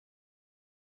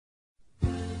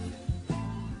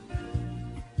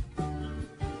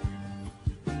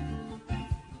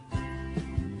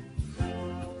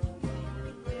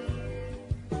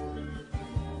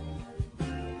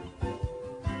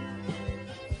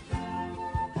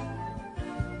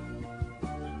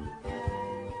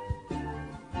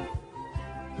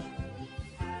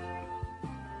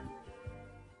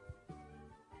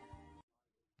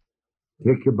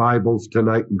Take your Bibles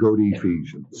tonight and go to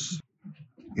Ephesians.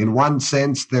 In one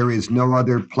sense, there is no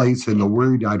other place in the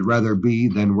Word I'd rather be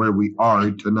than where we are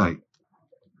tonight.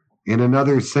 In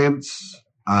another sense,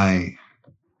 I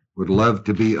would love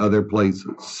to be other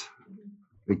places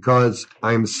because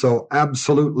I'm so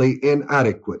absolutely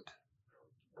inadequate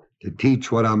to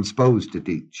teach what I'm supposed to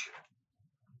teach.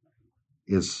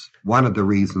 Is one of the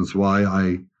reasons why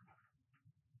I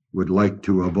would like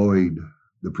to avoid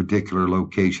the particular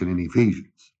location in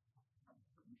Ephesians.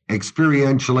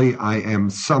 Experientially, I am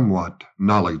somewhat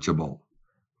knowledgeable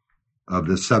of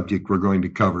the subject we're going to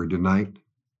cover tonight,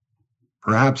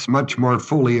 perhaps much more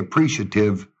fully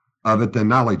appreciative of it than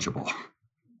knowledgeable.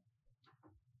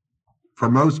 For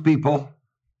most people,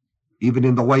 even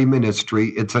in the way ministry,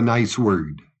 it's a nice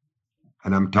word,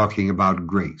 and I'm talking about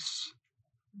grace.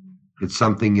 It's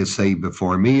something you say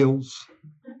before meals.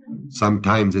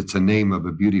 Sometimes it's a name of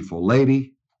a beautiful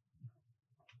lady.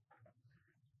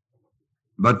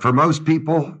 But for most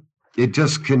people, it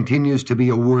just continues to be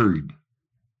a word.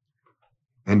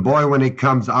 And boy, when it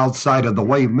comes outside of the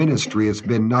way ministry, it's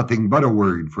been nothing but a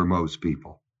word for most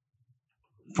people.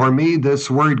 For me,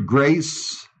 this word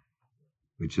grace,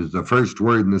 which is the first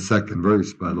word in the second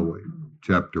verse, by the way,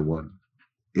 chapter 1,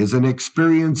 is an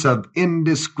experience of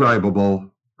indescribable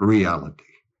reality.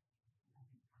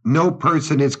 No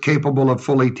person is capable of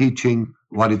fully teaching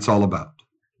what it's all about.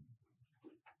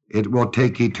 It will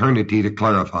take eternity to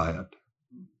clarify it,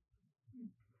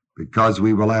 because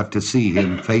we will have to see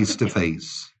him face to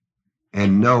face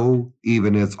and know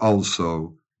even as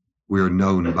also we're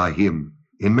known by him.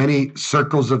 In many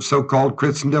circles of so-called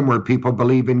Christendom where people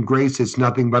believe in grace, it's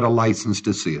nothing but a license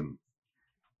to sin.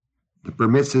 The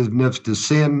permissiveness to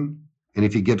sin, and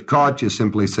if you get caught, you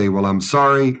simply say, well, I'm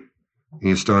sorry, and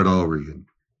you start all over again.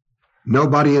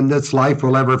 Nobody in this life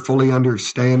will ever fully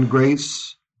understand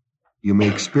grace. You may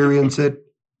experience it,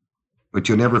 but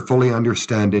you'll never fully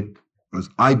understand it, because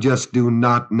I just do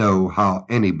not know how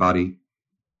anybody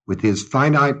with his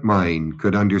finite mind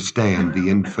could understand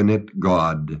the infinite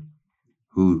God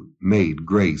who made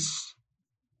grace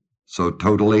so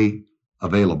totally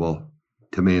available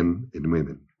to men and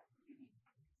women.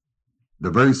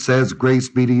 The verse says, grace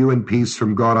be to you and peace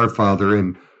from God our Father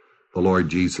and the Lord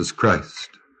Jesus Christ.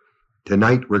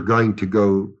 Tonight we're going to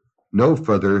go no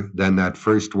further than that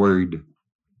first word.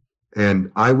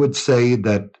 And I would say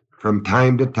that from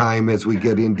time to time as we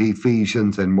get into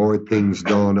Ephesians and more things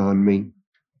dawn on me,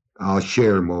 I'll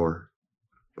share more.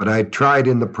 But I tried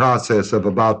in the process of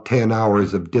about 10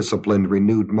 hours of disciplined,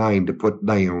 renewed mind to put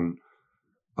down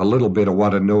a little bit of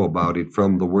what I know about it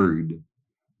from the Word.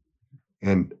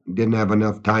 And didn't have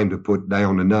enough time to put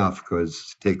down enough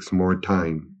because it takes more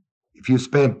time. If you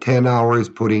spent 10 hours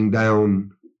putting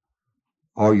down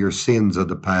all your sins of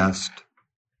the past,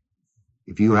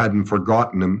 if you hadn't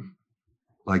forgotten them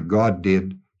like God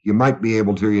did, you might be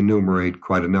able to enumerate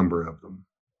quite a number of them.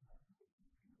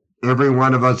 Every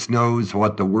one of us knows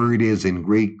what the word is in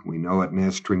Greek. We know it in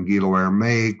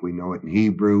Estrangelo-Aramaic. We know it in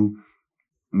Hebrew.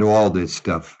 We know all this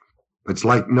stuff. It's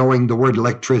like knowing the word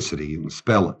electricity. You can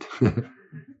spell it.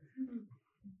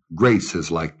 Grace is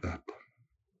like that.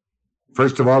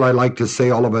 First of all, I like to say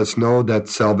all of us know that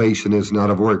salvation is not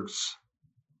of works,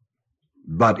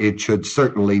 but it should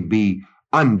certainly be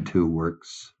unto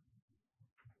works.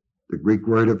 The Greek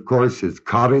word, of course, is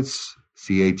charis,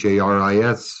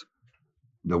 C-H-A-R-I-S.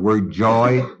 The word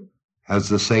joy has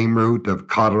the same root of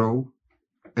charo.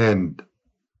 And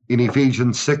in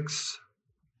Ephesians 6,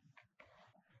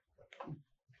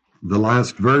 the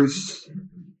last verse,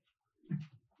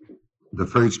 the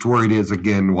first word is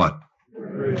again what?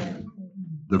 Grace.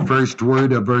 The first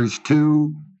word of verse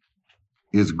 2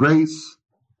 is grace.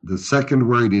 The second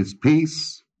word is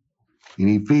peace. In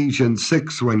Ephesians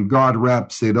 6, when God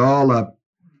wraps it all up,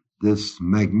 this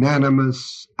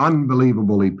magnanimous,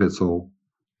 unbelievable epistle,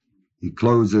 he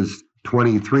closes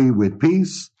 23 with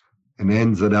peace and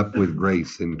ends it up with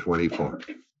grace in 24.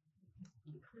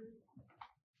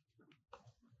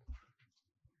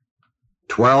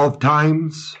 Twelve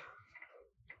times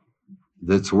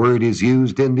this word is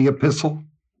used in the epistle.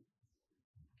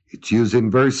 It's used in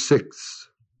verse 6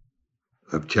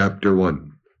 of chapter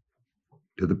 1.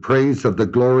 To the praise of the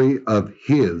glory of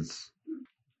his,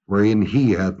 wherein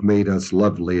he hath made us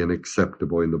lovely and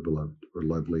acceptable in the beloved, or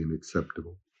lovely and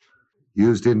acceptable.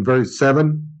 Used in verse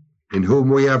 7, in whom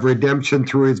we have redemption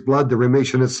through his blood, the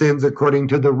remission of sins according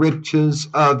to the riches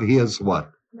of his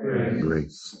what?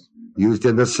 Grace. Used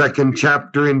in the second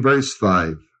chapter in verse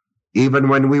 5, even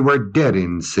when we were dead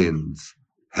in sins,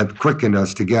 hath quickened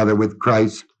us together with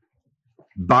Christ.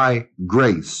 By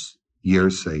grace ye are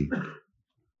saved.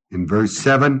 In verse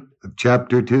 7 of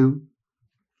chapter 2,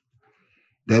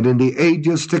 that in the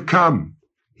ages to come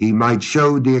he might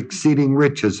show the exceeding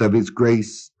riches of his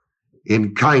grace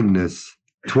in kindness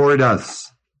toward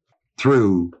us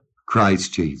through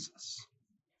Christ Jesus.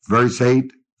 Verse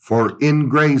 8, for in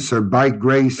grace or by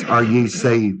grace are ye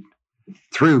saved,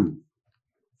 through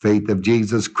faith of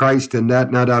Jesus Christ, and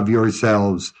that not of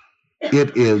yourselves.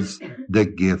 It is the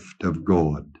gift of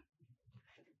God.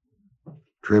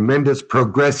 Tremendous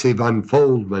progressive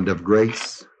unfoldment of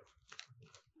grace.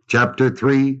 Chapter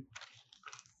 3,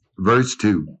 verse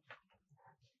 2.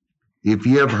 If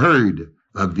ye have heard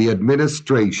of the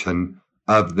administration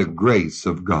of the grace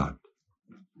of God,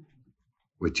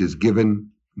 which is given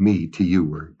me to you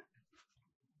word.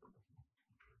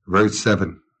 Verse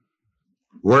 7.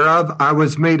 Whereof I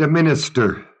was made a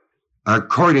minister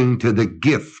according to the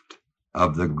gift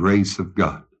of the grace of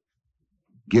God,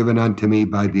 given unto me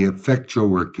by the effectual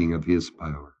working of his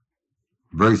power.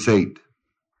 Verse 8.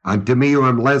 Unto me who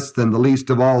am less than the least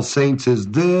of all saints is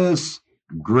this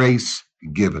grace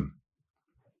given,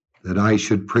 that I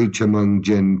should preach among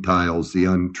Gentiles the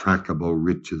untrackable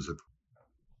riches of.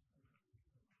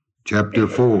 Chapter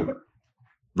 4,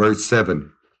 verse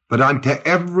 7. But unto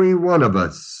every one of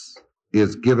us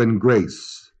is given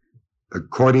grace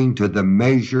according to the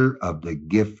measure of the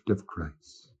gift of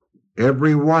Christ.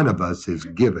 Every one of us is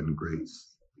given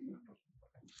grace.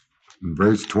 In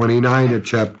verse 29 of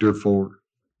chapter 4.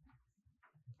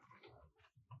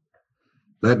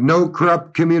 Let no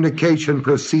corrupt communication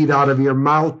proceed out of your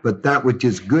mouth, but that which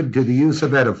is good to the use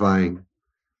of edifying,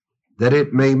 that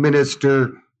it may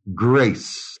minister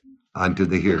grace unto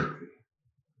the hearer.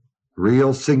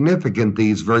 Real significant,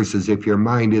 these verses, if your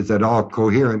mind is at all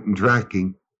coherent and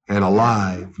tracking and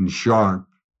alive and sharp.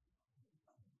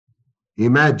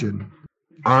 Imagine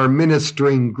our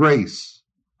ministering grace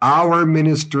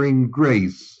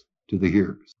to the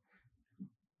hearers.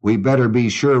 We better be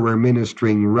sure we're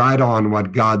ministering right on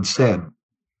what God said,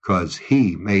 because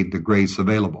he made the grace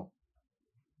available.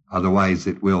 Otherwise,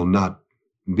 it will not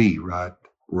be right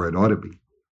where it ought to be.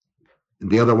 And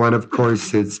the other one, of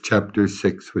course, is chapter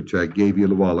 6, which I gave you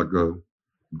a while ago.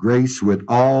 Grace with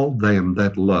all them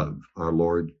that love our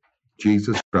Lord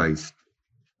Jesus Christ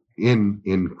in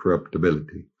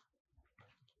incorruptibility.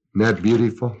 Isn't that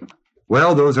beautiful?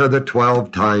 Well, those are the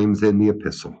 12 times in the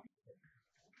epistle.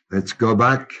 Let's go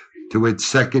back to its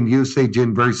second usage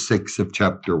in verse 6 of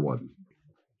chapter 1.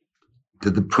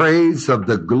 To the praise of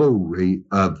the glory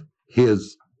of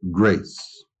his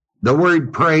grace. The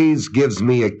word praise gives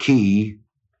me a key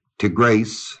to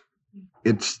grace.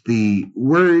 It's the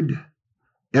word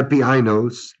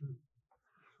epiainos,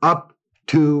 up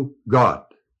to God.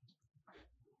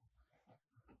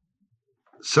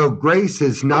 So grace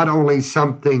is not only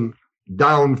something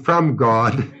down from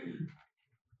God,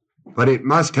 but it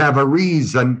must have a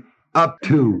reason up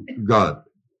to God.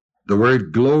 The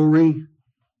word glory,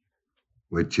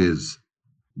 which is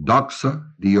doxa,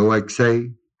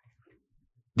 D-O-X-A,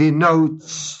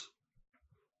 denotes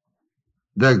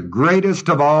the greatest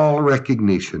of all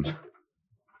recognition,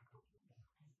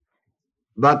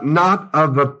 but not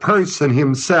of a person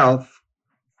himself,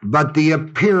 but the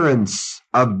appearance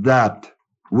of that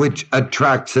which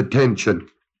attracts attention.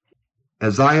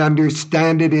 As I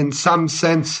understand it, in some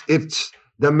sense, it's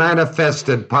the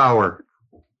manifested power,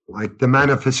 like the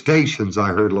manifestations I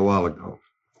heard a little while ago,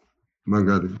 among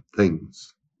other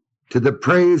things. To the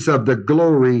praise of the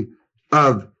glory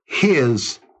of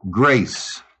his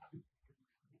grace.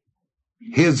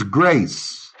 His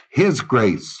grace,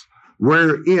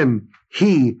 wherein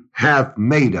he hath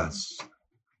made us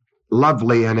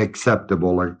lovely and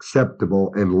acceptable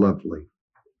and lovely.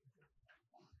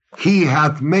 He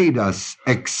hath made us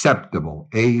acceptable,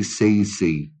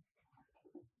 A-C-C.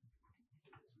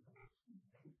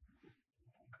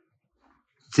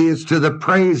 See, it's to the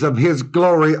praise of his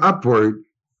glory upward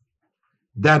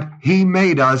that he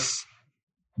made us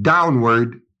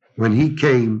downward when he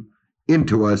came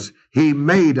into us. He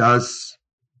made us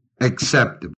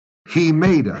acceptable. He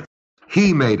made us.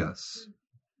 He made us.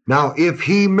 Now, if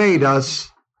he made us,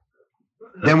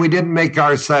 then we didn't make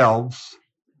ourselves.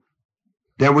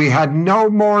 Then we had no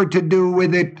more to do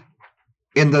with it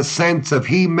in the sense of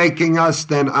he making us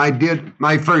than I did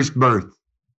my first birth.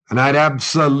 And I had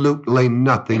absolutely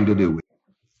nothing to do with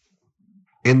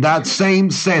it. In that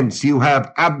same sense, you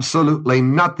have absolutely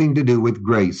nothing to do with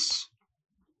grace.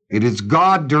 It is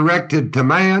God directed to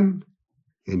man,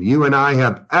 and you and I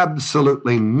have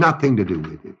absolutely nothing to do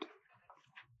with it.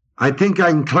 I think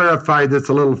I can clarify this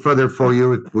a little further for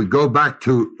you if we go back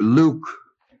to Luke,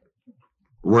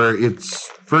 where its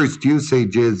first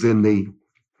usage is in the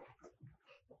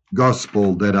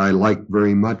gospel that I like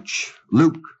very much.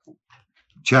 Luke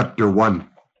chapter 1.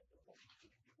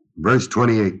 Verse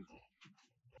 28.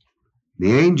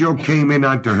 The angel came in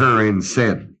unto her and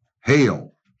said,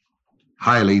 Hail,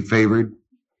 highly favored,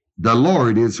 the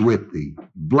Lord is with thee.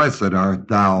 Blessed art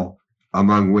thou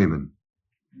among women.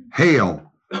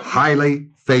 Hail, highly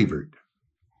favored.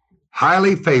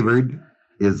 Highly favored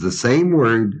is the same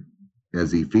word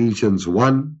as Ephesians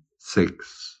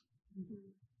 1:6.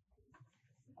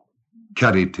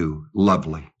 Kaditu,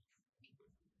 lovely.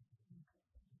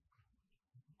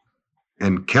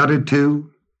 And kaditu,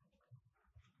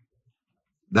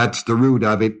 that's the root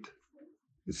of it.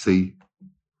 You see,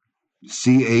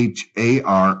 Charitoo.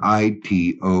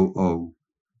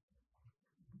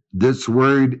 This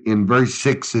word in verse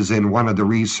 6 is in one of the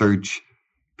research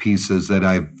pieces that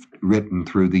I've written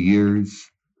through the years.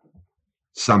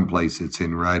 Someplace it's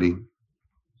in writing.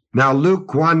 Now, Luke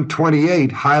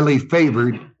 1:28, highly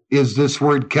favored, is this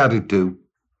word kaditu.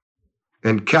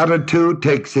 And kaditu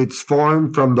takes its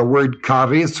form from the word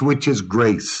charis, which is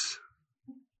grace.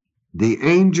 The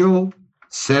angel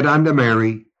said unto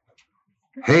Mary,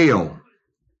 Hail,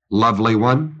 lovely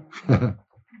one,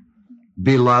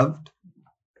 beloved,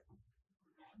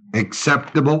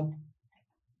 acceptable.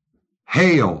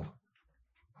 Hail,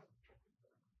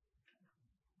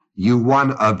 you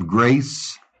one of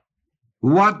grace.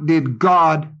 What did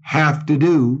God have to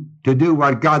do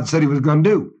what God said he was going to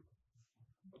do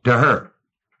to her?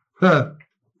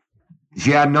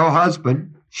 She had no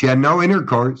husband. She had no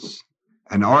intercourse.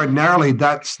 And ordinarily,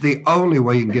 that's the only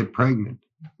way you can get pregnant.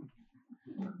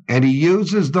 And he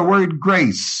uses the word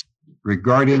grace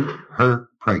regarding her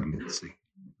pregnancy.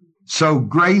 So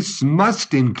grace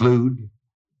must include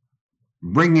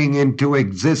bringing into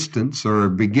existence or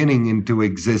beginning into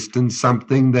existence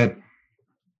something that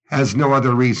has no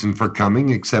other reason for coming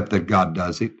except that God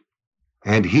does it.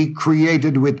 And he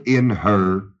created within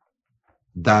her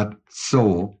that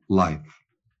soul life.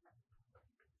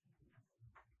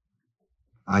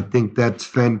 I think that's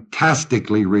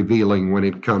fantastically revealing when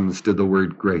it comes to the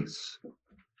word grace.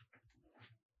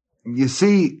 You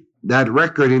see that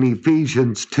record in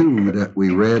Ephesians 2 that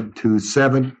we read,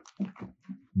 2:7,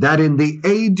 that in the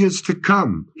ages to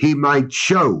come he might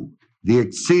show the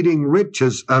exceeding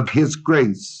riches of his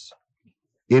grace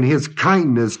in his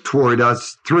kindness toward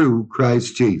us through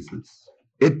Christ Jesus.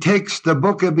 It takes the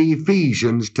book of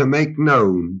Ephesians to make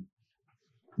known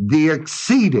the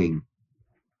exceeding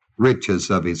riches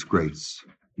of his grace.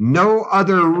 No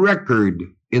other record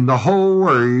in the whole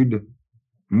word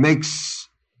makes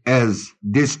as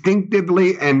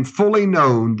distinctively and fully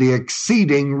known the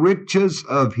exceeding riches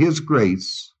of his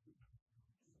grace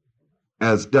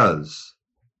as does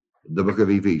the book of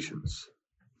Ephesians.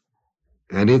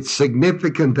 And it's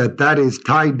significant that that is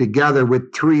tied together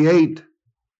with 3:8.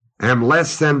 And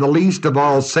less than the least of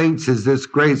all saints is this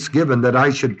grace given, that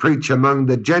I should preach among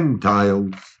the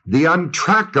Gentiles the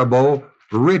untrackable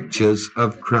riches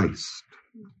of Christ.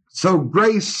 So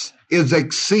grace is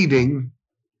exceeding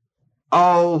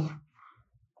all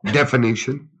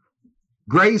definition.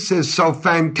 Grace is so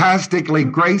fantastically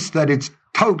grace that it's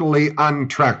totally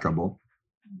untrackable.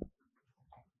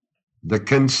 The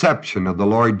conception of the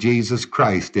Lord Jesus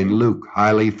Christ in Luke,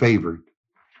 highly favored.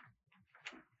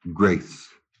 Grace.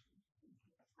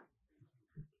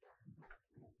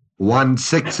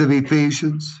 1:6 of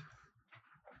Ephesians.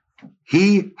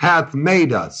 He hath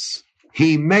made us.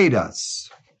 He made us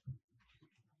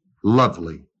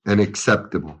lovely and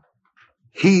acceptable.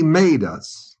 He made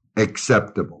us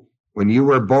acceptable. When you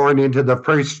were born into the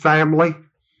first family,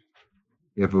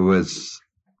 if it was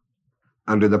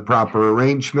under the proper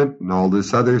arrangement and all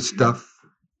this other stuff,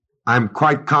 I'm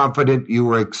quite confident you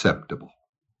were acceptable.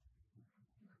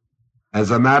 As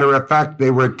a matter of fact,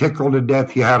 they were tickled to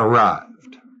death you had arrived.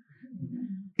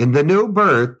 In the new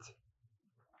birth,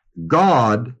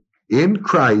 God in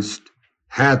Christ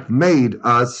hath made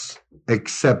us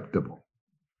acceptable.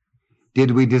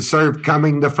 Did we deserve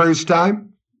coming the first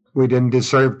time? We didn't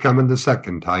deserve coming the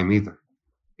second time either.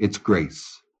 It's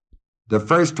grace. The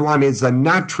first one is a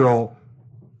natural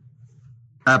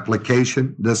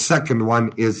application. The second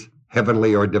one is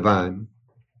heavenly or divine.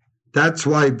 That's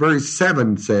why verse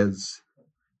 7 says,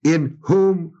 in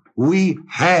whom we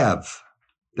have,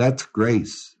 that's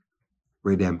grace,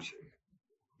 redemption.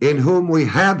 In whom we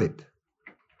have it,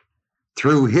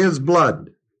 through his blood,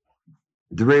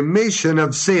 the remission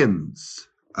of sins,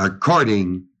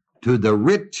 according to the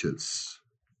riches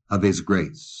of his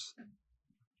grace.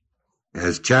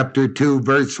 As chapter 2,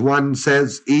 verse 1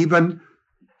 says, even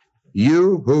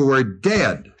you who were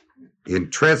dead in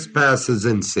trespasses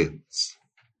and sins,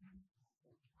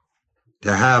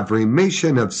 to have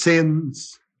remission of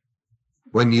sins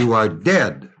when you are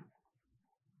dead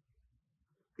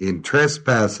in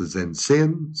trespasses and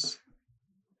sins.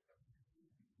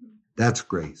 That's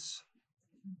grace.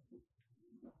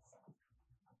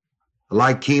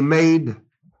 Like he made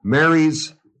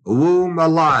Mary's womb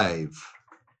alive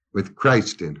with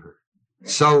Christ in her,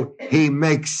 so he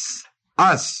makes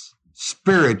us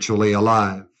spiritually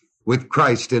alive with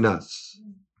Christ in us.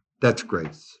 That's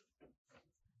grace.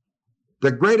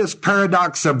 The greatest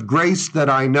paradox of grace that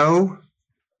I know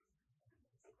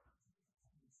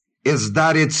is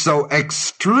that it's so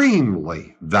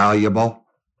extremely valuable,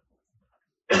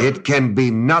 it can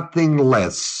be nothing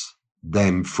less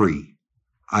than free.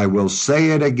 I will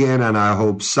say it again, and I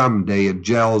hope someday it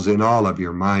gels in all of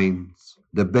your minds,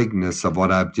 the bigness of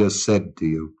what I've just said to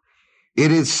you.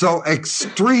 It is so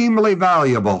extremely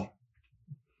valuable,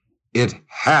 it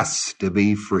has to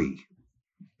be free.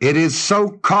 It is so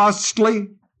costly,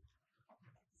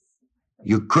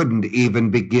 you couldn't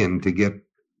even begin to get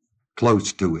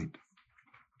close to it,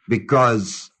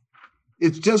 because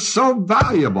it's just so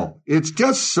valuable. It's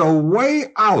just so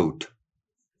way out.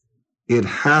 It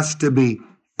has to be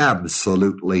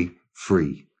absolutely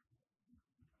free.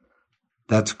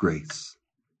 That's grace.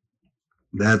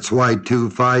 That's why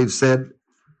 2:5 said,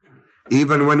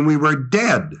 even when we were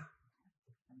dead,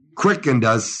 quickened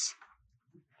us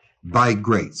by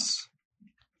grace.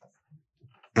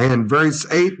 And verse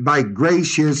 8, by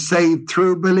grace you're saved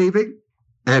through believing.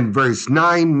 And verse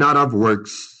 9, not of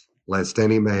works, lest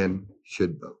any man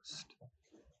should boast.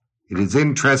 It is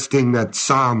interesting that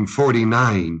Psalm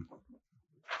 49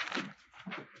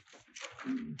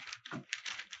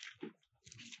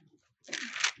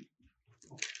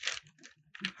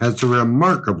 has a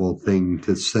remarkable thing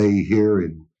to say here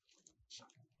in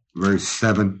verse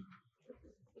 7.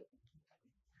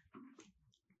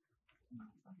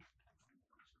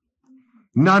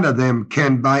 None of them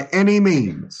can by any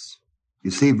means. You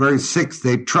see, verse 6,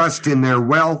 they trust in their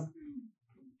wealth.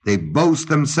 They boast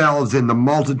themselves in the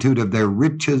multitude of their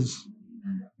riches,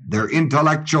 their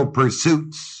intellectual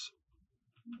pursuits,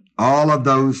 all of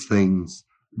those things.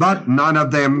 But none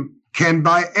of them can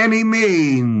by any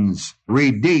means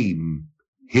redeem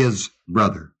his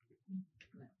brother,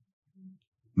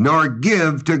 nor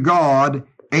give to God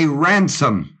a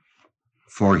ransom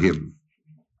for him.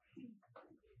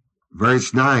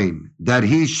 Verse 9, that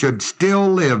he should still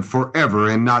live forever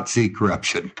and not see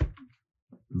corruption.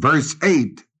 Verse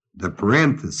 8, the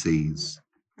parentheses,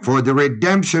 for the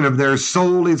redemption of their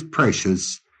soul is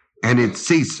precious, and it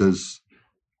ceases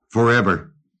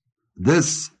forever.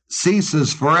 This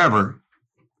ceases forever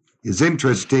is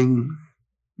interesting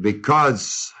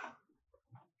because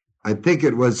I think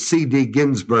it was C.D.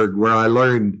 Ginsburg where I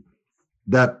learned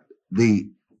that the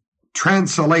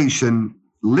translation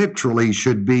literally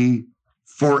should be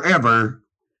forever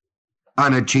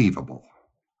unachievable.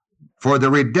 For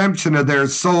the redemption of their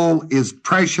soul is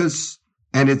precious,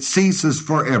 and it ceases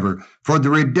forever. For the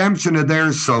redemption of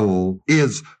their soul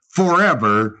is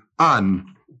forever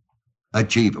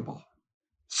unachievable.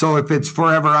 So if it's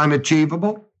forever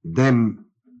unachievable, then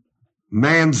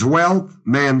man's wealth,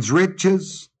 man's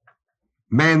riches,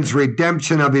 man's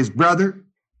redemption of his brother,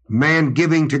 man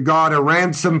giving to God a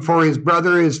ransom for his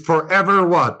brother is forever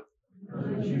what?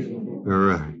 All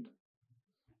right.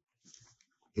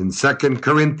 In 2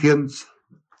 Corinthians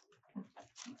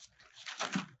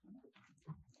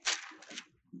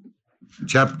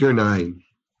chapter 9,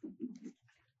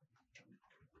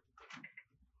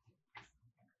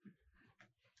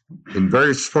 in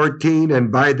verse 14,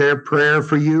 and by their prayer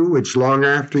for you, which long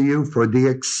after you, for the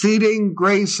exceeding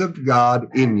grace of God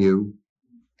in you,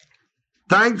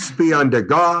 thanks be unto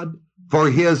God for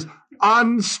his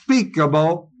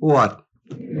unspeakable what?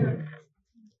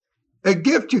 A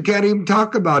gift you can't even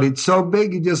talk about. It's so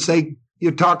big, you just say,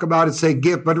 you talk about it, say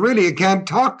gift, but really you can't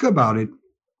talk about it.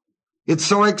 It's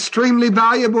so extremely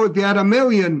valuable. If you had $1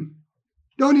 million,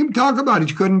 don't even talk about it.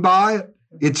 You couldn't buy it.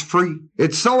 It's free.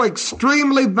 It's so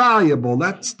extremely valuable.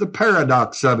 That's the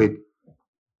paradox of it,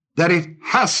 that it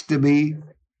has to be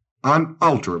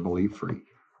unalterably free.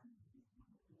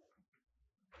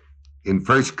 In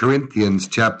 1 Corinthians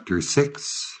chapter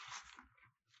 6,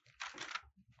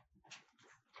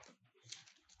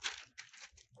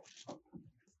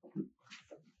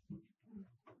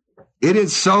 it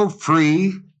is so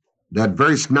free that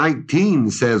verse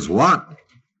 19 says what?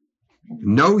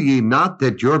 Know ye not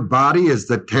that your body is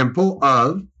the temple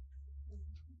of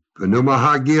Pneuma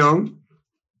Hagion,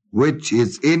 which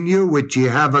is in you, which ye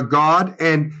have of God,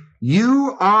 and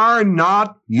you are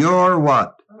not your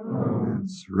what?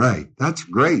 That's right. That's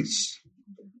grace.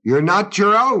 You're not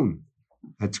your own.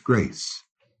 That's grace.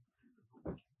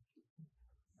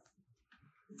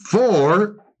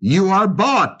 For you are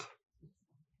bought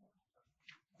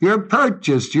You're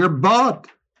purchased. You're bought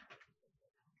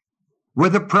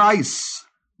with a price.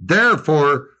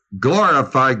 Therefore,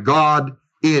 glorify God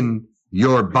in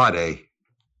your body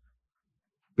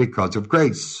because of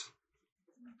grace.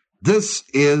 This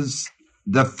is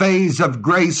the phase of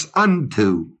grace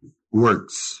unto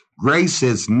works. Grace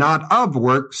is not of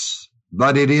works,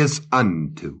 but it is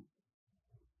unto.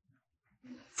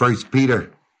 1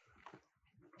 Peter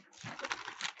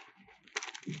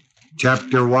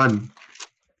chapter 1.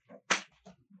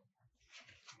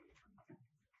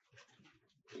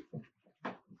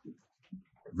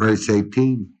 Verse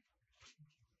 18.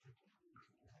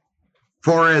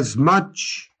 For as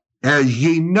much as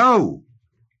ye know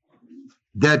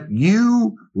that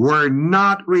you were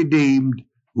not redeemed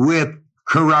with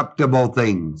corruptible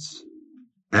things,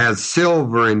 as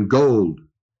silver and gold,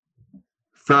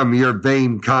 from your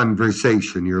vain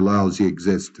conversation, your lousy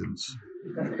existence,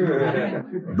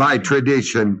 by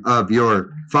tradition of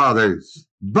your fathers,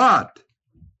 but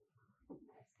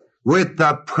with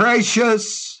the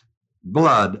precious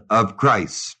blood of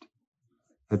Christ.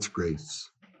 That's grace.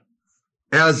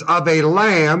 As of a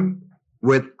lamb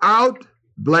without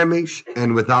blemish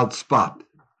and without spot.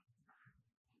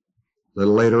 A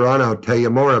little later on, I'll tell you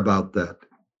more about that.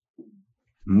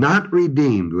 Not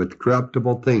redeemed with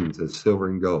corruptible things as silver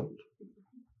and gold,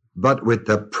 but with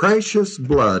the precious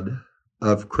blood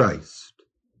of Christ.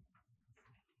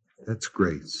 That's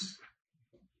grace.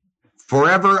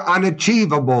 Forever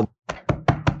unachievable.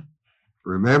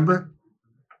 Remember?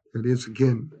 It is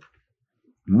again.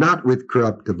 Not with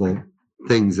corruptible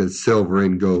things as silver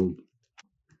and gold.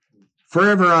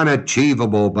 Forever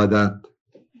unachievable by that.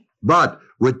 But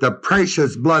with the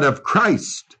precious blood of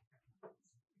Christ.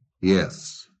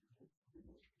 Yes.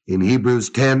 In Hebrews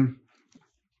 10,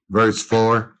 verse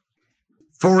 4,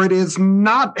 for it is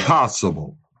not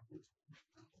possible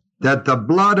that the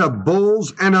blood of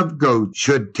bulls and of goats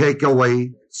should take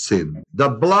away sin. The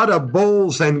blood of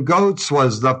bulls and goats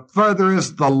was the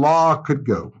furthest the law could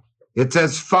go. It's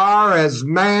as far as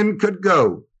man could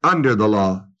go under the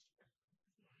law.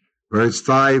 Verse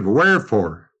 5,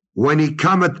 wherefore, when he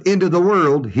cometh into the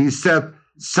world, he saith,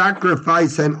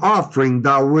 sacrifice and offering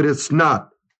thou wouldest not,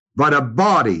 but a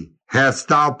body hast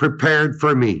thou prepared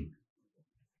for me.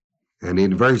 And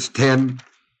in verse 10,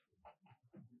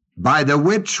 by the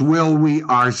which will we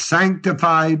are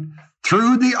sanctified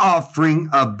through the offering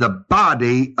of the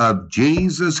body of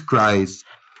Jesus Christ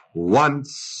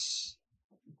once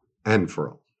and for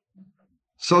all.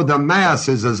 So the Mass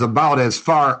is about as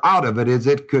far out of it as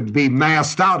it could be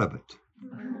massed out of it.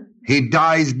 He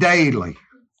dies daily.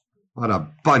 What a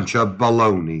bunch of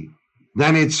baloney.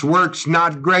 Then it's works,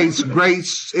 not grace.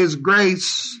 Grace is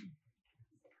grace.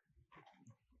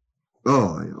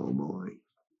 Oh boy.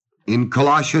 In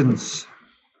Colossians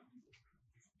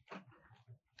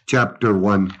chapter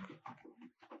 1,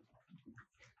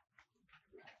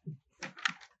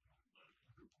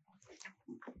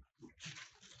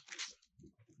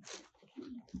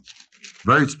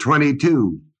 verse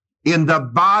 22, in the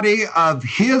body of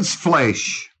his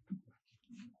flesh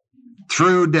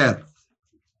through death,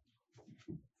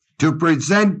 to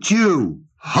present you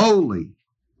holy,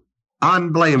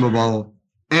 unblameable,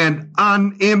 and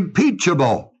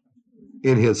unimpeachable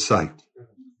in his sight.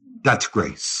 That's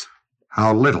grace.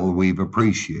 How little we've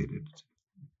appreciated it.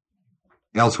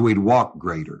 Else we'd walk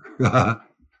greater.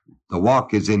 The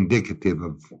walk is indicative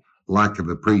of lack of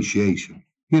appreciation.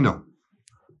 You know,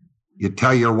 you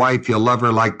tell your wife you love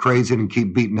her like crazy and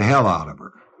keep beating the hell out of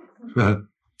her.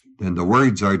 Then the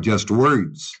words are just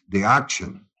words. The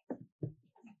action.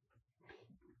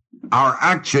 Our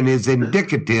action is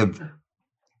indicative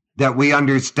that we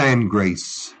understand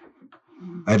grace.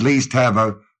 At least have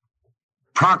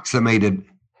approximated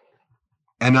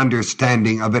an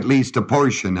understanding of at least a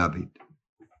portion of it.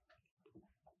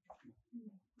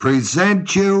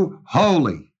 Present you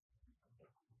holy,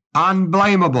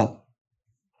 unblameable,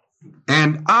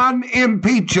 and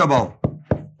unimpeachable.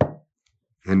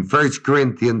 In 1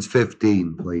 Corinthians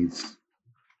 15, please.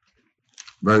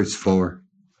 Verse 4.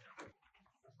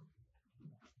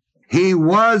 He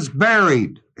was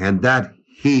buried, and that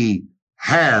he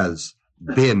has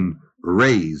been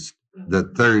raised the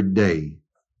third day,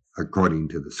 according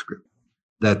to the script.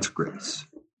 That's grace.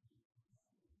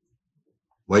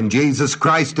 When Jesus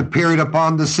Christ appeared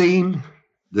upon the scene,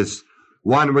 this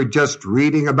one we're just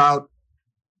reading about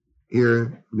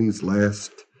here, these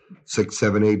last 6,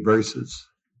 7, 8 verses,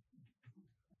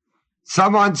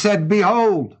 someone said,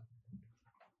 behold,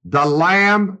 the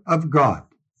Lamb of God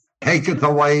taketh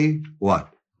away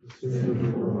what?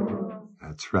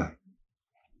 That's right.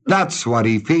 That's what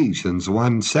Ephesians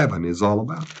 1:7 is all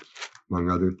about, among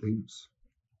other things.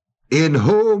 in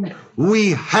whom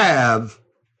we have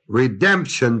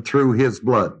redemption through his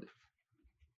blood.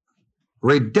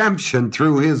 Redemption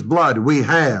through his blood we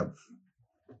have,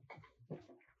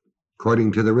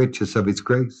 according to the riches of his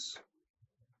grace.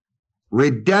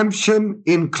 Redemption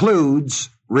includes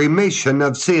remission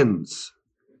of sins.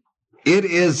 It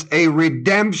is a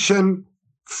redemption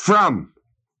from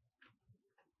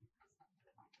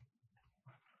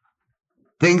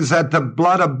things that the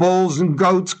blood of bulls and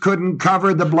goats couldn't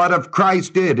cover, the blood of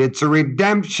Christ did. It's a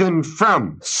redemption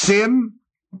from sin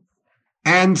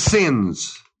and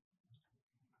sins,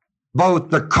 both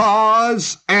the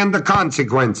cause and the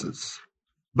consequences.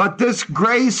 But this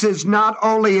grace is not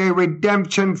only a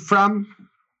redemption from,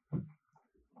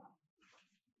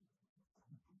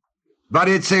 but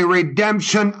it's a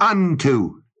redemption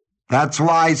unto. That's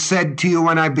why I said to you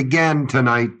when I began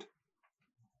tonight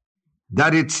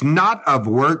that it's not of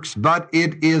works, but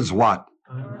it is what?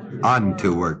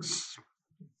 Unto works.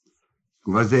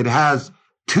 Because it has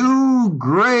two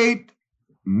great,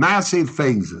 massive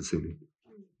phases in it.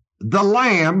 The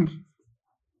Lamb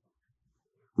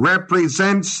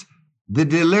represents the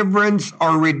deliverance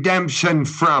or redemption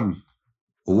from.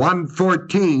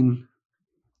 1:14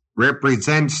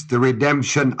 represents the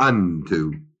redemption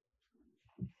unto,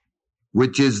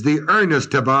 which is the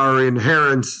earnest of our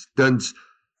inheritance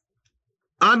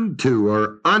unto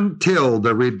or until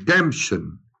the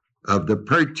redemption of the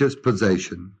purchased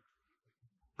possession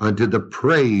unto the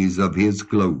praise of his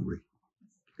glory.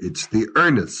 It's the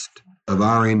earnest of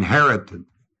our inheritance.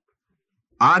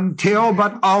 Until,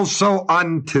 but also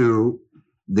unto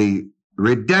the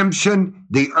redemption,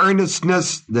 the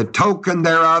earnestness, the token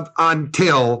thereof,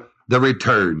 until the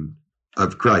return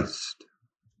of Christ.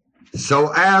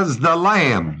 So as the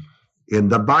Lamb in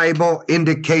the Bible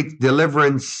indicates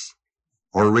deliverance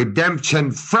or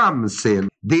redemption from sin,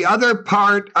 the other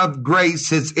part of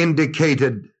grace is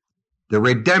indicated, the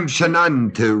redemption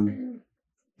unto,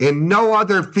 in no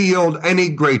other field any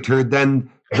greater than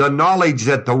the knowledge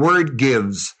that the Word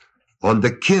gives on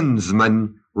the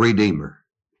kinsman redeemer.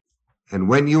 And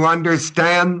when you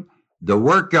understand the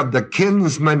work of the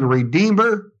kinsman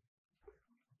redeemer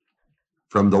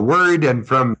from the Word and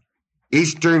from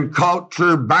Eastern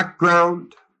culture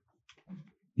background,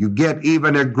 you get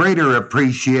even a greater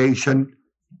appreciation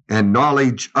and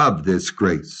knowledge of this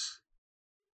grace.